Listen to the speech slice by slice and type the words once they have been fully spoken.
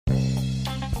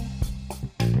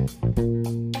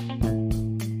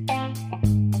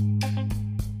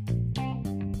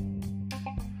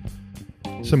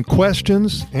Some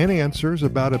questions and answers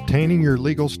about obtaining your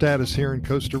legal status here in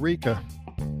Costa Rica.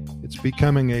 It's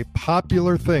becoming a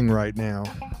popular thing right now.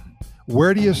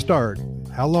 Where do you start?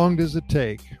 How long does it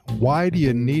take? Why do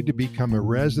you need to become a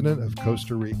resident of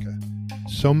Costa Rica?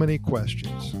 So many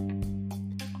questions.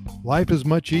 Life is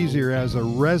much easier as a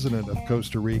resident of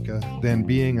Costa Rica than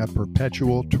being a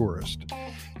perpetual tourist.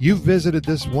 You've visited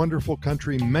this wonderful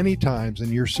country many times and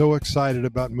you're so excited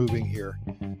about moving here.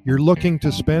 You're looking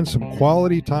to spend some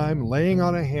quality time laying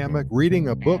on a hammock, reading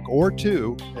a book or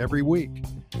two every week.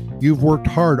 You've worked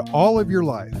hard all of your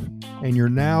life and you're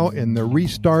now in the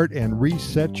restart and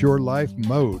reset your life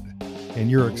mode.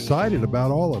 And you're excited about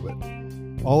all of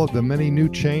it. All of the many new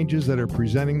changes that are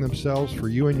presenting themselves for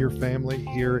you and your family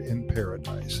here in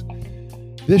paradise.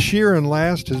 This year and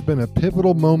last has been a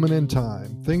pivotal moment in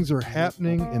time. Things are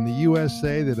happening in the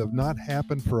USA that have not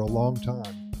happened for a long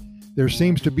time. There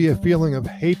seems to be a feeling of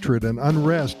hatred and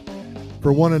unrest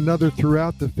for one another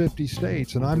throughout the 50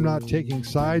 states, and I'm not taking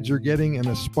sides or getting in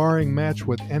a sparring match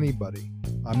with anybody.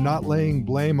 I'm not laying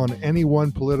blame on any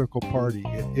one political party.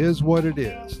 It is what it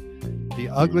is. The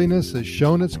ugliness has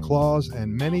shown its claws,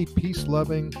 and many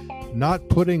peace-loving, not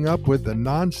putting up with the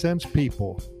nonsense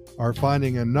people are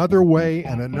finding another way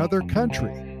and another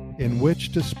country in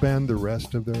which to spend the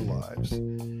rest of their lives.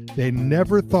 They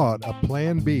never thought a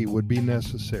plan B would be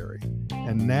necessary,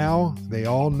 and now they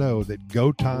all know that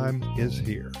go time is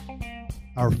here.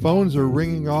 Our phones are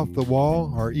ringing off the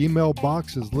wall, our email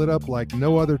box is lit up like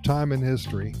no other time in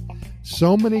history.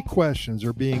 So many questions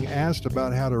are being asked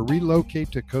about how to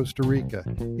relocate to Costa Rica.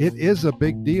 It is a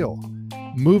big deal.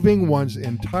 Moving one's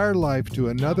entire life to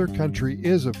another country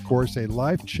is, of course, a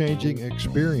life-changing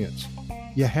experience.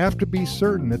 You have to be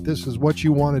certain that this is what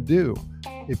you want to do.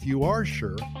 If you are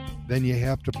sure, then you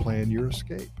have to plan your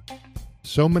escape.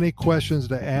 So many questions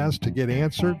to ask to get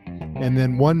answered, and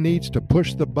then one needs to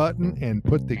push the button and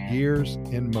put the gears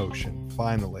in motion,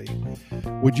 finally.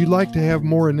 Would you like to have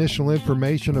more initial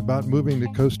information about moving to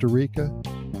Costa Rica?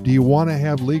 Do you want to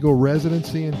have legal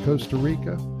residency in Costa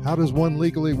Rica? How does one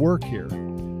legally work here?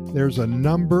 There's a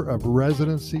number of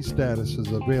residency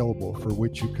statuses available for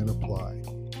which you can apply.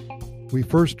 We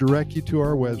first direct you to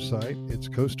our website. It's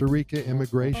Costa Rica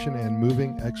Immigration and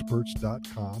Moving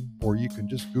Experts.com, or you can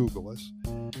just Google us.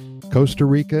 Costa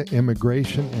Rica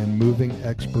Immigration and Moving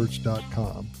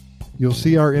Experts.com. You'll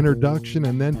see our introduction,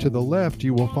 and then to the left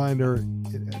you will find our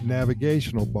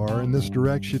navigational bar, and this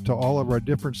directs you to all of our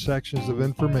different sections of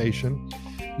information.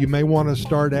 You may want to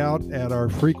start out at our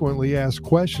frequently asked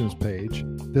questions page.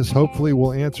 This hopefully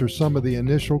will answer some of the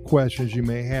initial questions you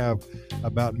may have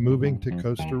about moving to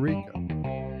Costa Rica.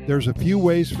 There's a few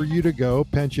ways for you to go: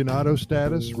 pensionado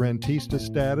status, rentista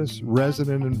status,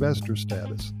 resident investor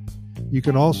status. You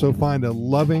can also find a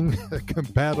loving,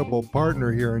 compatible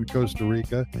partner here in Costa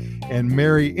Rica and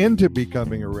marry into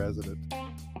becoming a resident.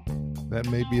 That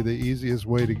may be the easiest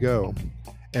way to go.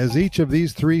 As each of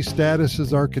these three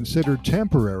statuses are considered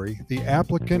temporary, the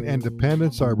applicant and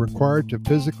dependents are required to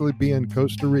physically be in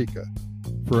Costa Rica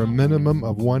for a minimum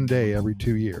of 1 day every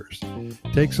 2 years.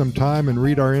 Take some time and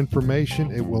read our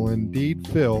information. It will indeed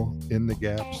fill in the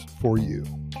gaps for you.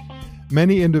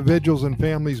 Many individuals and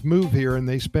families move here and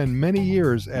they spend many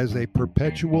years as a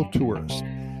perpetual tourist.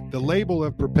 The label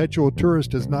of perpetual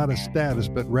tourist is not a status,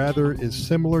 but rather is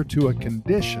similar to a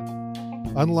condition.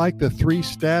 Unlike the three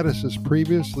statuses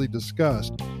previously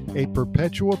discussed, a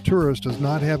perpetual tourist does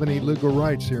not have any legal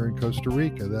rights here in Costa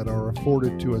Rica that are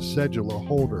afforded to a cedula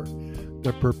holder.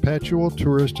 The perpetual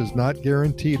tourist is not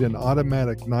guaranteed an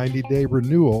automatic 90-day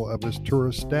renewal of his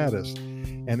tourist status,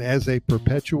 and as a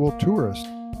perpetual tourist,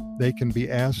 they can be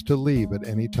asked to leave at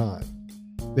any time.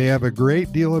 They have a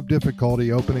great deal of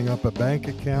difficulty opening up a bank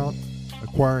account,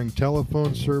 acquiring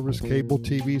telephone service, cable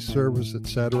TV service,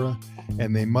 etc.,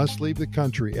 and they must leave the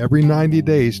country every 90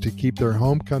 days to keep their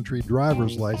home country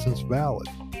driver's license valid.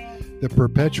 The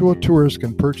perpetual tourist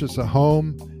can purchase a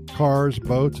home, cars,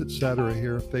 boats, etc.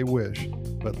 here if they wish,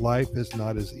 but life is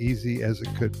not as easy as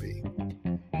it could be.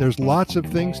 There's lots of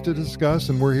things to discuss,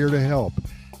 and we're here to help.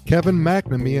 Kevin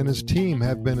McNamee and his team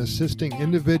have been assisting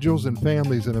individuals and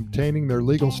families in obtaining their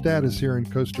legal status here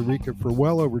in Costa Rica for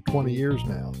well over 20 years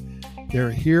now.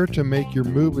 They're here to make your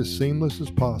move as seamless as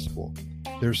possible.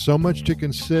 There's so much to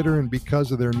consider, and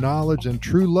because of their knowledge and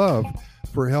true love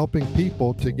for helping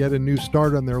people to get a new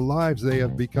start on their lives, they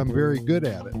have become very good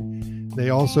at it. They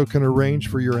also can arrange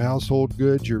for your household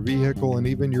goods, your vehicle, and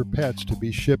even your pets to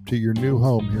be shipped to your new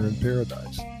home here in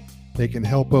paradise. They can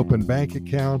help open bank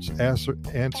accounts,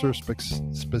 answer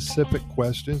specific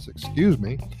questions,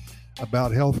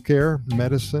 about healthcare,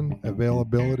 medicine,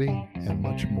 availability, and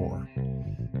much more.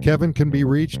 Kevin can be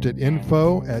reached at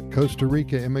info@Costa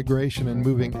Rica Immigration and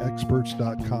Moving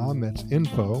Experts.com. That's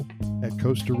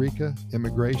info@Costa Rica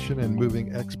Immigration and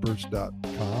Moving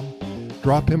Experts.com.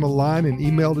 Drop him a line and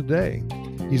email today.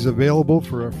 He's available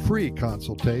for a free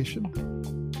consultation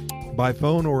by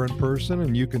phone or in person,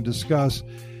 and you can discuss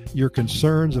your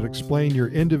concerns and explain your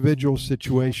individual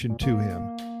situation to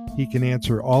him. He can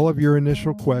answer all of your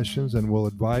initial questions and will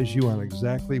advise you on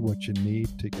exactly what you need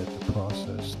to get the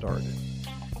process started.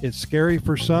 It's scary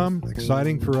for some,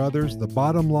 exciting for others. The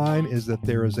bottom line is that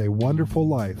there is a wonderful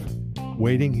life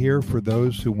waiting here for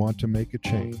those who want to make a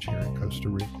change here in Costa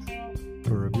Rica.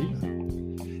 Pura Vida.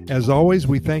 As always,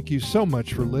 we thank you so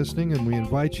much for listening, and we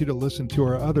invite you to listen to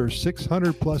our other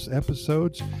 600 plus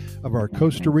episodes of our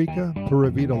Costa Rica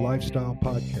Pura Vida Lifestyle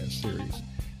podcast series.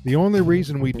 The only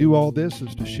reason we do all this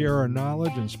is to share our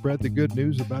knowledge and spread the good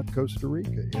news about Costa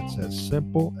Rica. It's as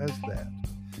simple as that.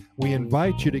 We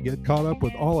invite you to get caught up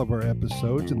with all of our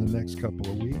episodes in the next couple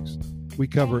of weeks. We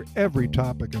cover every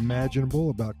topic imaginable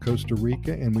about Costa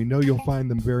Rica, and we know you'll find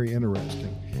them very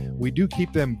interesting. We do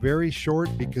keep them very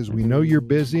short because we know you're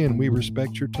busy and we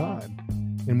respect your time.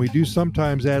 And we do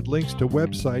sometimes add links to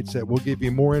websites that will give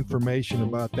you more information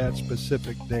about that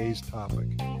specific day's topic.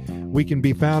 We can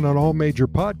be found on all major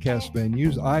podcast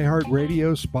venues,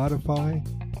 iHeartRadio, Spotify,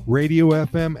 Radio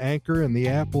FM, Anchor, and the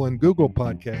Apple and Google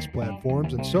podcast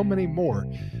platforms, and so many more.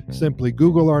 Simply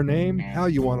Google our name, how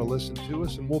you want to listen to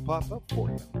us, and we'll pop up for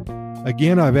you.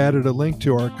 Again, I've added a link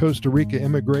to our Costa Rica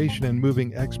Immigration and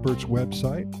Moving Experts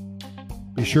website.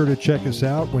 Be sure to check us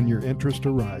out when your interest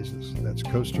arises. That's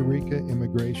Costa Rica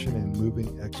Immigration and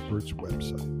Moving Experts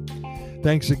website.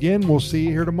 Thanks again. We'll see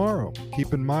you here tomorrow.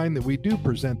 Keep in mind that we do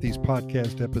present these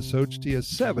podcast episodes to you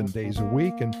 7 days a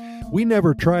week, and we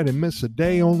never try to miss a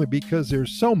day only because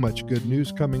there's so much good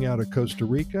news coming out of Costa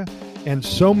Rica and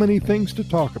so many things to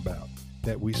talk about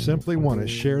that we simply want to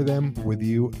share them with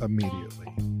you immediately.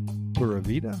 Pura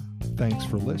Vida, thanks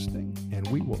for listening, and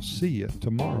we will see you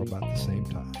tomorrow about the same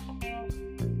time.